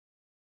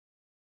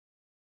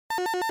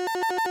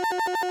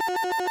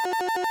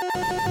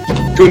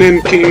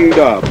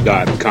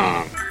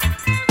TuneInKingDub.com.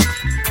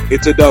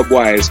 It's a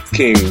Dubwise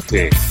King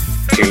thing.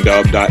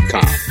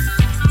 KingDub.com.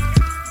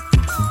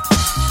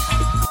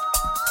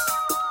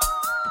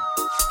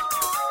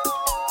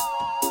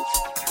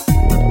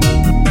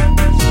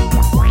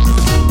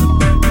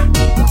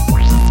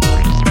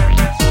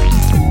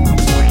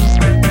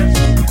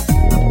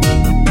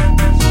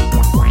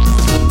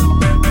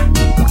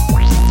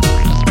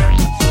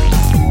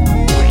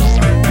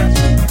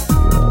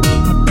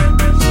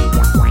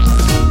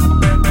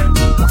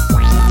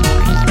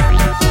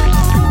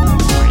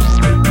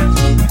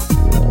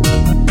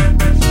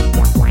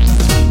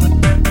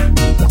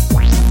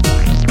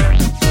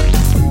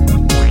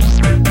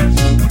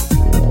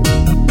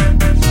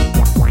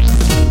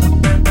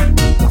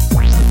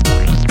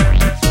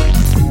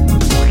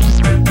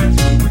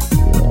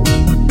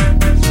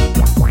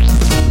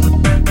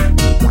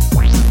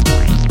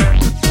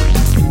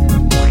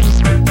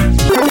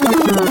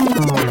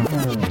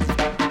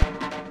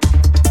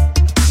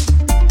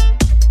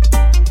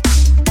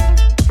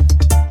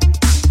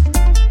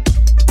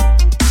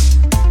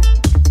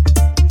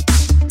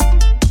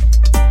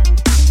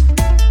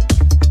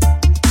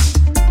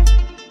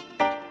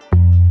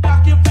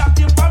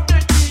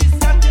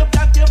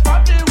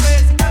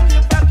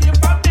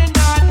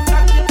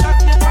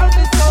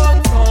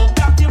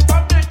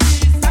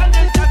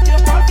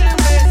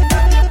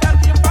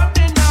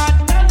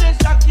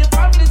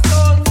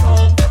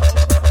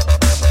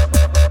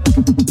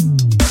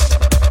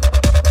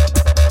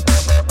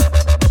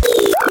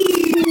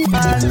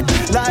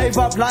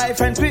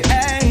 Life and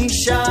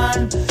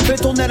creation. Fais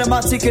tourner le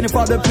matic une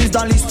fois de plus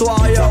dans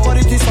l'histoire.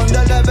 Quality Sound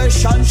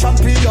Elevation,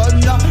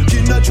 championne.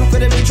 Qui ne choue que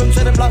des bitches,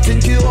 c'est des platines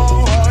qui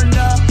ronronnent.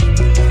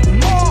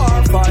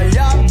 More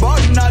fire,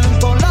 bonne, allume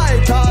ton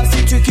lighter.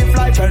 Si tu kiffes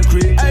life and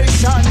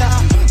creation.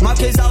 Ma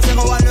Kézar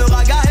 01, le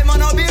raga et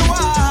mon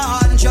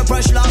Obi-Wan. Je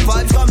prêche la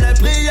vibe comme les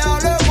prières,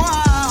 le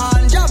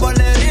moine. J'abonne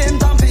les rimes,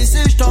 tant pis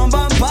si je tombe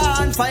en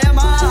panne.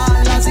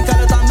 Fireman, la zik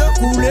a le temps de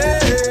couler.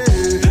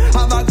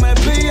 Avec mes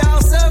prières,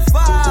 c'est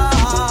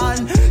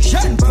fan.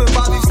 Je ne peux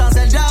pas vivre sans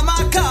elle dans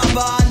ma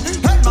cabane.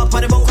 Elle m'a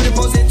pas de beaucoup de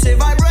positive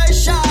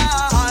vibration.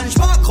 Je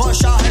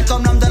m'accroche à elle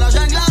comme l'homme de la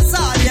jungle à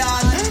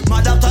Salian.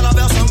 M'adapte à la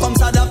version comme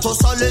s'adapte au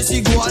sol les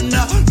iguanes.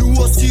 Nous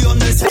aussi on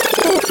est...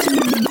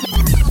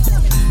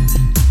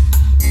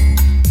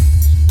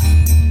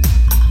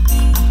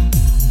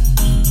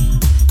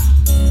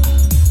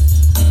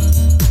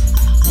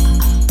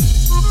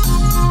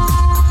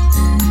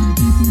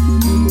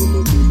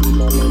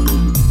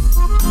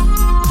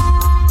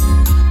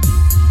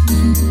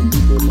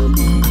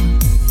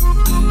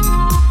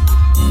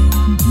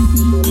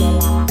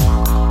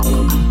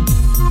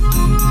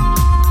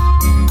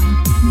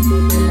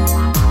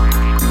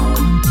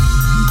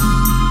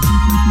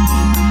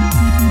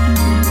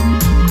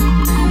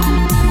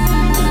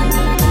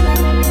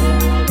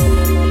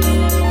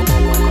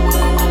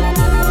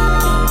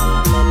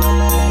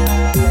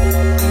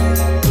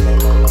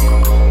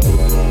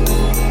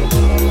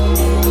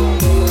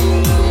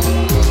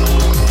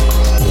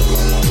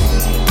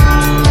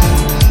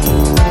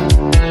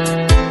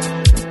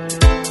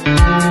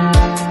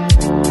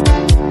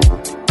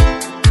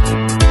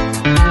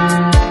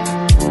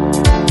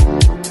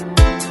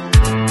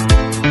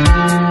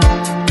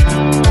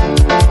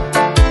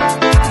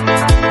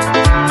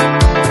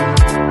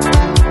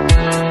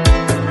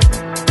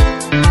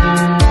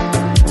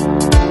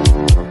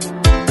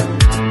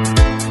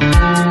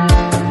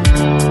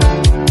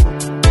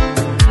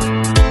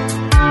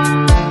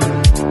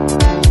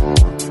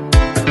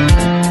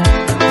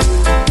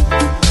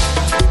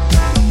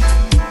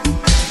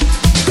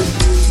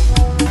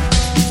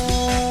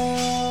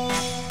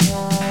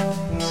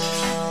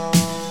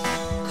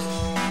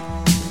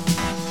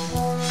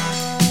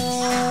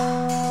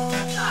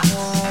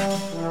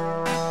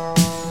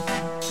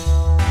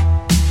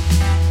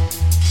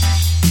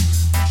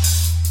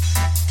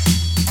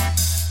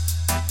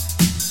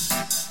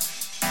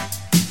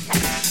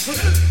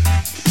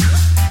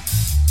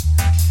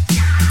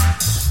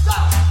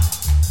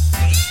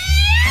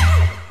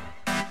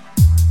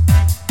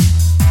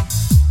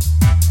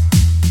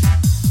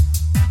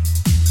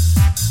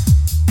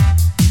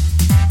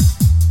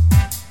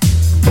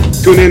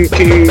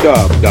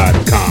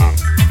 TuneInKingDub.com.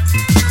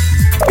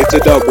 It's a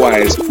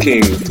Dubwise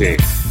King thing.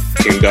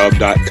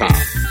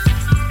 KingDub.com.